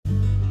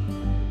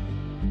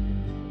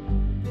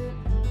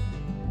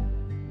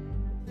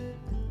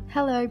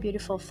Hello,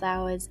 beautiful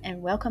flowers,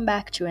 and welcome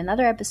back to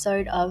another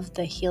episode of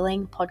the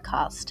Healing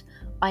Podcast.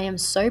 I am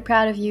so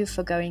proud of you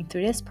for going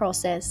through this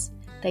process.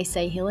 They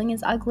say healing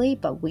is ugly,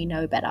 but we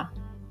know better.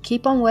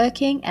 Keep on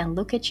working and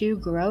look at you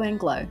grow and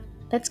glow.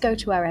 Let's go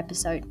to our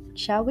episode,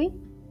 shall we?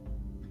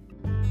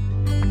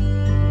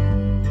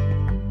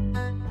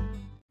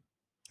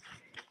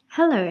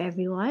 Hello,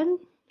 everyone.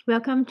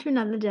 Welcome to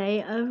another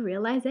day of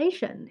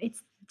realization.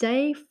 It's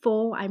day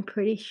 4, I'm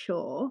pretty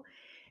sure.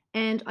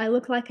 And I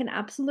look like an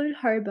absolute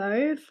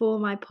hobo for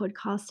my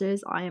podcasters.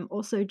 I am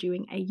also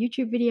doing a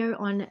YouTube video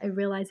on a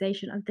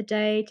realization of the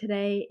day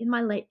today in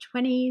my late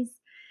 20s.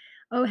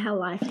 Oh, how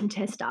life can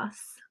test us.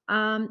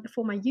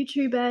 For my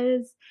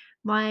YouTubers,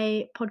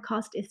 my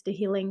podcast is the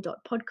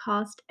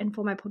healing.podcast, and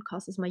for my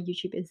podcasters, my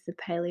YouTube is the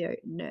paleo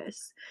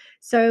nurse.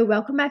 So,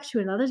 welcome back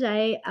to another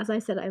day. As I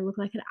said, I look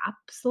like an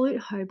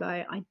absolute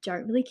hobo. I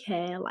don't really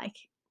care,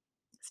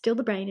 still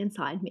the brain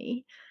inside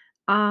me.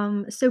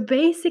 So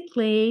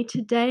basically,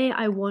 today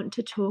I want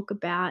to talk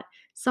about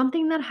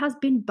something that has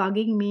been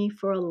bugging me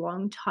for a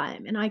long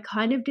time. And I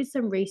kind of did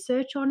some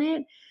research on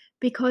it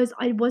because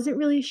I wasn't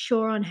really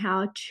sure on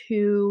how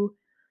to,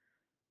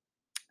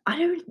 I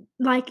don't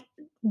like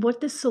what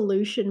the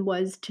solution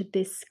was to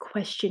this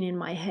question in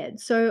my head.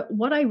 So,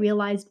 what I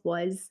realized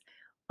was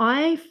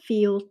I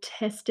feel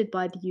tested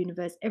by the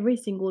universe every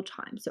single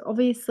time. So,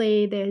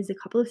 obviously, there's a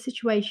couple of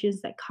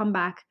situations that come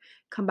back,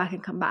 come back,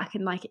 and come back.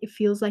 And it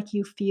feels like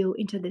you feel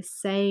into the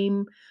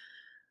same,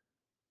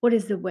 what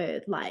is the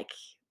word?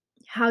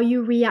 How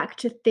you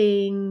react to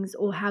things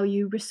or how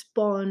you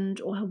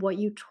respond or what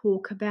you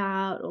talk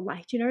about, or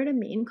do you know what I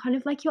mean? Kind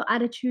of like your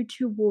attitude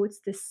towards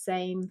the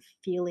same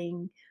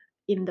feeling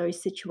in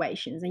those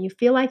situations, and you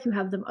feel like you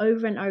have them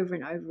over and over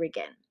and over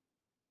again.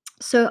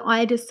 So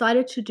I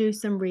decided to do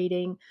some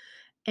reading,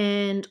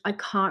 and I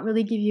can't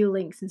really give you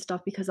links and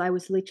stuff because I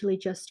was literally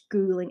just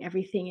Googling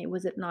everything. It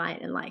was at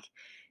night, and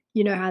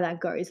you know how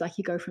that goes.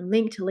 You go from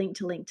link to link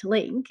to link to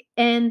link.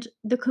 And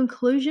the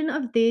conclusion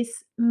of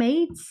this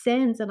made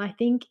sense. And I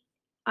think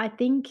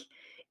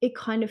it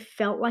kind of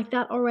felt like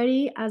that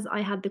already as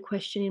I had the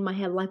question in my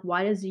head,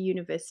 why does the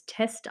universe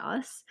test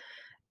us?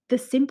 The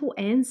simple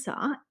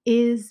answer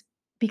is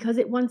because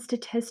it wants to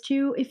test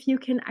you if you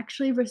can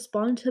actually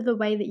respond to the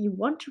way that you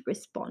want to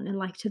respond,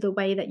 and to the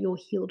way that your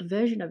healed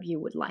version of you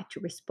would like to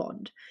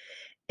respond.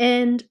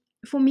 And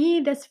for me,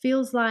 this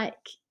feels like,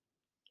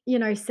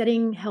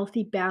 setting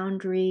healthy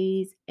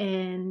boundaries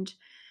and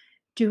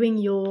doing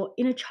your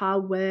inner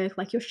child work,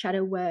 your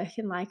shadow work,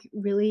 and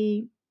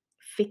really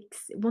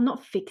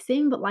not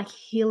fixing, but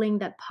healing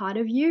that part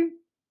of you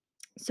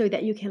so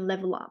that you can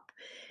level up.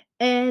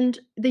 And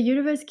the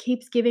universe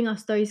keeps giving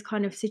us those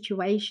kind of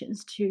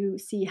situations to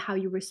see how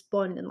you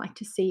respond, and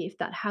to see if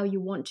that how you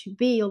want to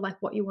be, or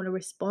what you want to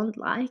respond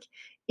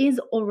is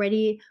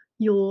already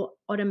your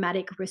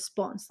automatic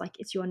response,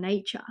 it's your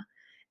nature.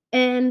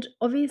 And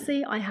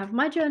obviously, I have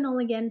my journal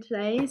again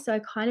today, so I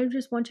kind of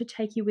just want to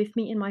take you with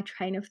me in my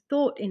train of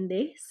thought in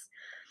this.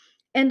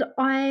 And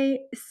I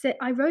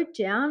wrote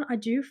down, I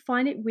do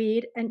find it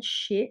weird and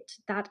shit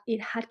that it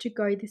had to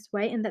go this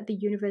way, and that the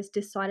universe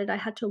decided I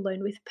had to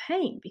learn with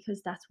pain,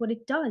 because that's what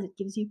it does. It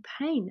gives you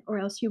pain, or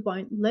else you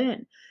won't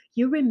learn.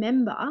 You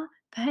remember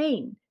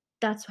pain.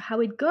 That's how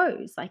it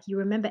goes. You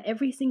remember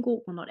every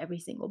single, well, not every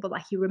single, but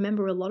you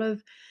remember a lot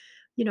of,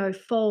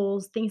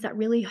 falls, things that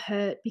really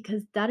hurt,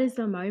 because that is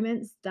the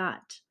moments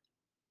that,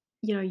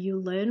 you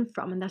learn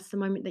from, and that's the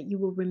moment that you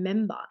will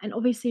remember. And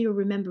obviously, you'll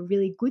remember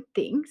really good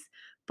things,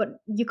 but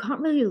you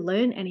can't really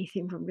learn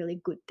anything from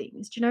really good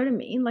things. Do you know what I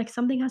mean?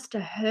 Something has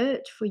to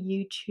hurt for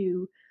you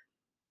to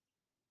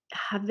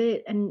have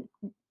it and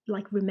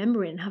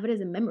remember it and have it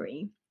as a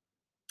memory.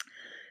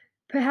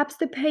 Perhaps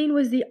the pain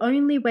was the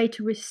only way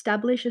to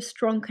establish a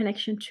strong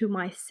connection to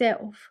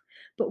myself,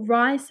 but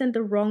Rye sent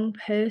the wrong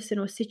person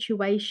or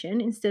situation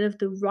instead of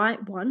the right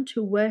one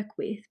to work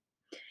with.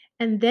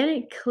 And then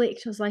it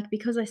clicked. I was like,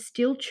 because I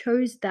still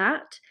chose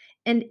that,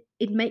 and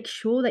it makes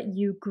sure that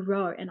you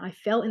grow. And I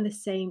fell in the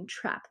same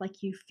trap.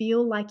 You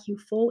feel like you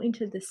fall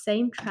into the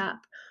same trap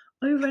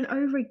over and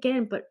over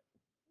again, but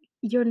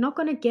you're not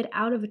going to get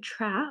out of a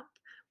trap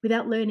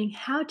without learning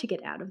how to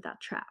get out of that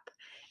trap.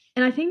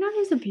 And I think that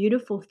is a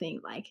beautiful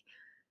thing.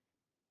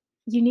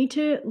 You need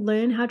to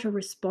learn how to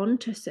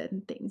respond to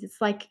certain things. It's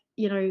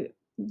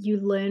you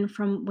learn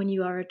from when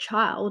you are a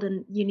child,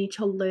 and you need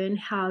to learn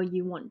how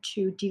you want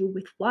to deal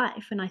with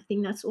life. And I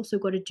think that's also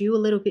got to do a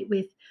little bit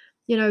with,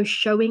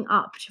 showing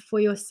up for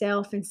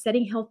yourself and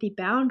setting healthy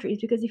boundaries,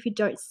 because if you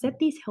don't set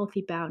these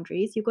healthy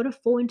boundaries, you're going to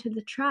fall into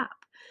the trap.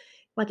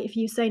 If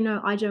you say,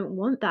 no, I don't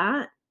want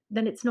that,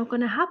 then it's not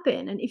going to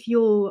happen. And if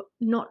you're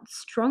not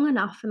strong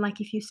enough, and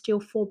if you still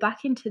fall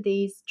back into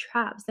these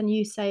traps, then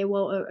you say,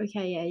 well,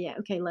 okay, yeah,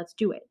 okay, let's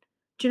do it.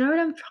 Do you know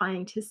what I'm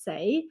trying to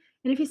say?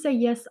 And if you say,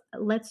 yes,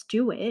 let's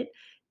do it,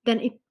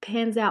 then it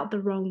pans out the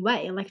wrong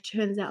way, and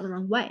turns out the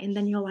wrong way. And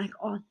then you're like,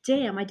 oh,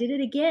 damn, I did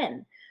it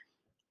again.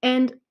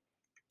 And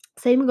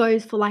Same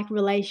goes for, like,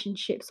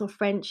 relationships or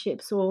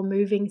friendships or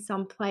moving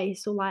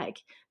someplace or, like,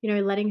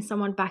 letting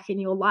someone back in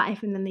your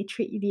life and then they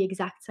treat you the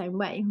exact same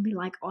way and be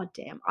like, "Oh,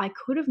 damn, I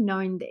could have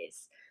known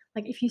this."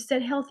 Like, if you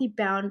set healthy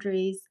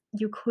boundaries,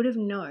 you could have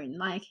known,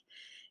 like,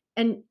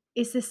 and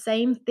it's the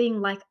same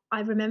thing, like,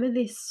 I remember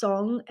this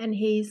song and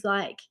he's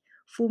like,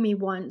 "Fool me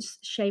once,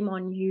 shame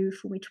on you,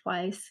 fool me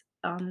twice,"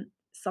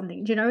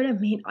 something. Do you know what I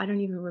mean? I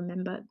don't even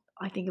remember.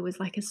 I think it was,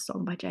 like, a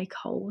song by J.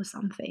 Cole or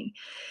something.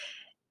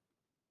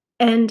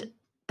 And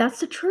that's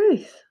the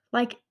truth.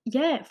 Like,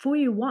 yeah, fool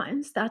you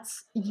once,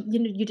 that's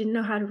you didn't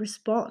know how to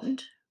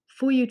respond.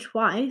 Fool you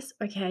twice,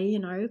 okay,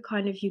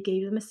 kind of you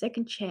gave them a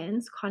second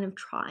chance, kind of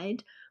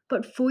tried.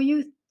 But fool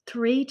you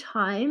 3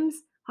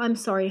 times, I'm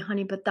sorry,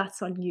 honey, but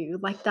that's on you.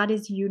 Like, that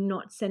is you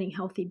not setting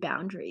healthy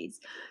boundaries.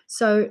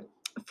 So,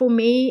 for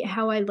me,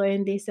 how I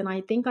learned this, and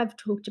I think I've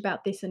talked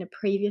about this in a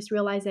previous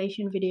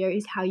realization video,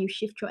 is how you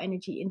shift your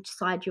energy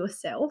inside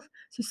yourself.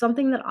 So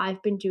something that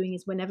I've been doing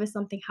is whenever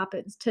something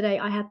happens, today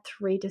I had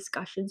 3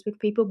 discussions with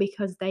people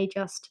because they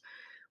just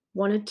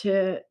wanted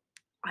to,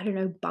 I don't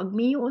know, bug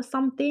me or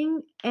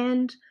something.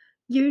 And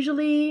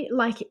usually,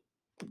 like,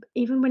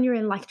 even when you're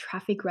in like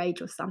traffic rage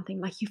or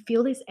something, like you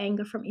feel this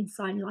anger from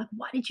inside. You're like,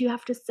 why did you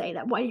have to say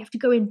that? Why do you have to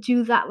go and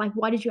do that? Like,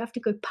 why did you have to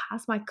go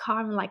past my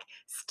car and like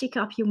stick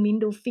up your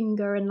middle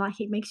finger? And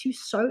like, it makes you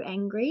so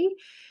angry.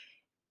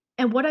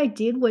 And what I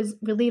did was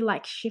really,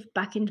 like, shift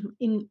back into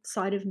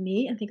inside of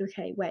me and think,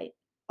 "Okay, wait,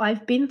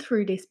 I've been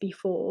through this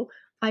before.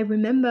 I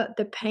remember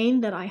the pain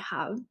that I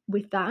have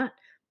with that,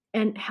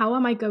 and how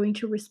am I going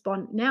to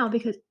respond now?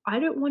 Because I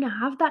don't wanna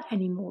have that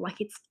anymore, like,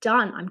 it's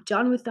done. I'm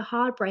done with the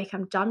heartbreak.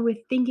 I'm done with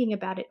thinking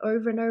about it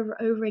over and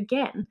over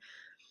again."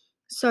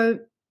 So,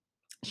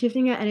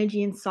 shifting your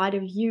energy inside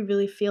of you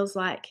really feels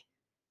like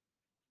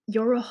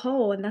you're a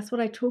whole, and that's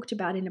what I talked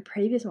about in a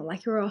previous one,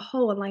 like, you're a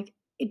whole, and, like,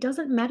 it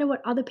doesn't matter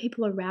what other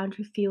people around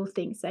you feel,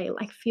 think, say,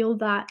 like, feel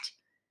that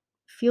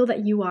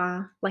you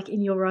are, like,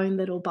 in your own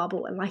little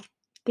bubble, and, like,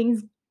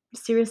 things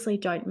seriously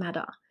don't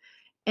matter,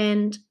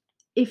 and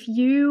if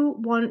you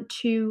want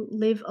to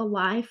live a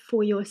life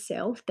for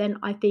yourself, then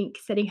I think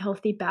setting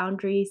healthy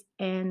boundaries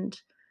and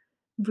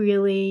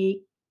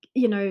really,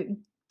 you know,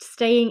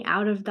 staying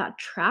out of that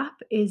trap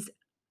is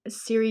a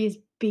serious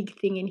big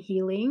thing in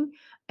healing.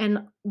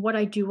 And what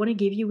I do want to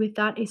give you with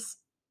that is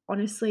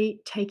honestly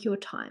take your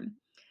time.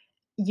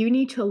 You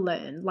need to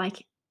learn.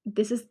 Like,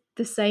 this is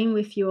the same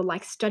with your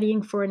like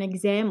studying for an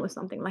exam or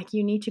something. Like,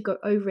 you need to go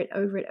over it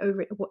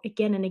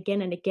again and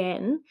again and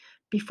again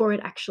before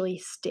it actually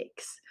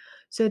sticks.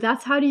 So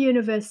that's how the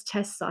universe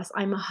tests us.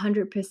 I'm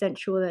 100%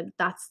 sure that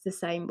that's the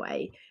same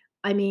way.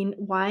 I mean,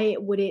 why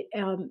would it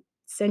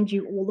send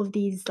you all of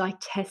these like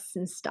tests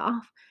and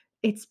stuff?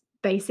 It's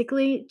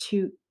basically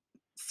to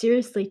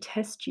seriously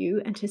test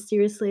you and to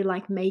seriously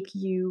like make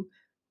you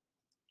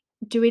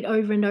do it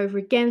over and over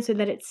again so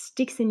that it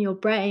sticks in your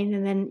brain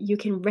and then you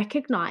can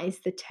recognize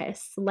the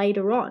tests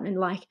later on. And,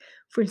 like,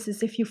 for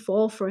instance, if you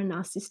fall for a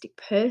narcissistic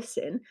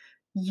person,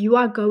 you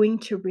are going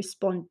to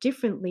respond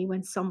differently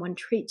when someone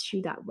treats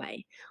you that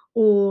way.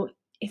 Or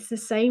it's the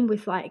same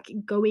with like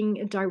going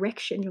a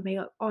direction. You'll be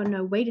like, oh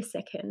no, wait a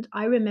second.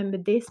 I remember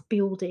this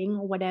building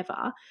or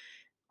whatever.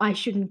 I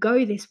shouldn't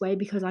go this way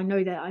because I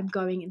know that I'm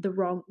going the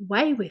wrong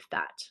way with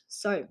that.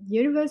 So,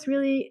 universe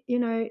really,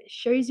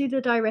 shows you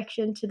the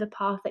direction to the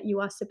path that you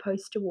are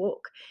supposed to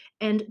walk.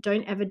 And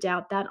don't ever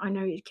doubt that. I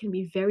know it can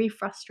be very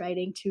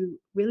frustrating to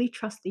really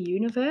trust the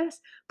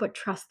universe, but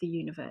trust the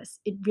universe.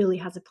 It really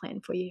has a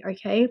plan for you,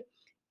 okay?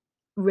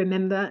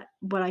 Remember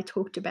what I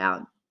talked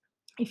about.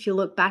 If you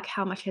look back,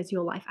 how much has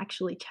your life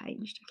actually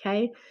changed,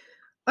 okay?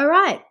 All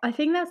right, I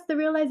think that's the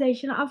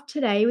realization of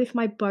today with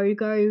my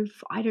BOGO.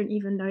 I don't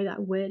even know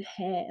that word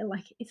hair.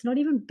 Like, it's not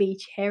even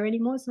beach hair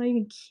anymore. It's not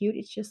even cute.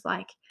 It's just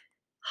like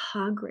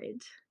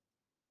Hagrid.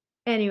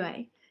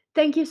 Anyway,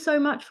 thank you so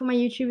much for my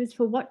YouTubers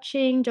for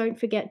watching. Don't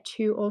forget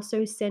to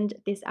also send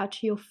this out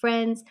to your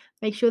friends.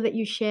 Make sure that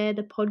you share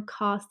the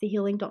podcast, the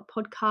Healing Dot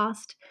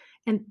Podcast,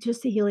 and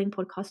just the Healing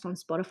Podcast on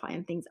Spotify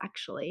and things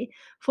actually.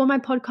 For my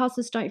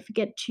podcasters, don't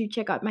forget to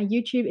check out my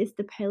YouTube. It's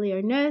the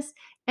Paleo Nurse.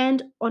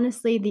 And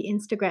honestly, the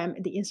Instagram.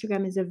 The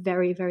Instagram is a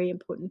very, very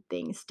important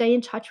thing. Stay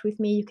in touch with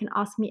me. You can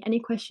ask me any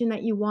question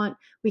that you want.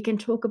 We can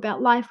talk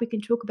about life. We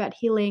can talk about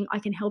healing. I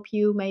can help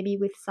you maybe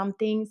with some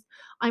things.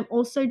 I'm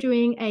also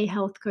doing a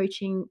health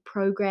coaching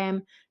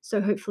program,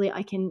 so hopefully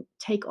I can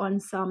take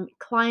on some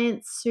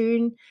clients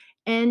soon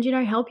and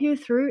help you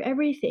through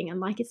everything. And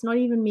like, it's not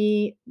even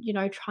me,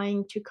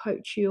 trying to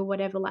coach you or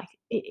whatever. Like,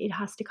 it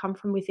has to come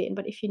from within.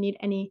 But if you need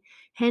any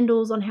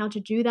handles on how to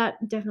do that,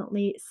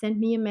 definitely send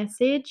me a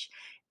message.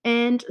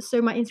 And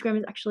so my Instagram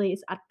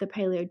is at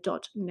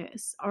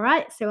thepaleo.nurse. All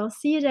right. So I'll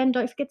see you then.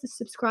 Don't forget to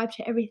subscribe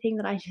to everything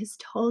that I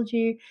just told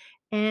you.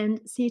 And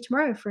see you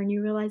tomorrow for a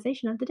new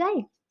realization of the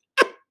day.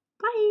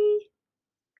 Bye.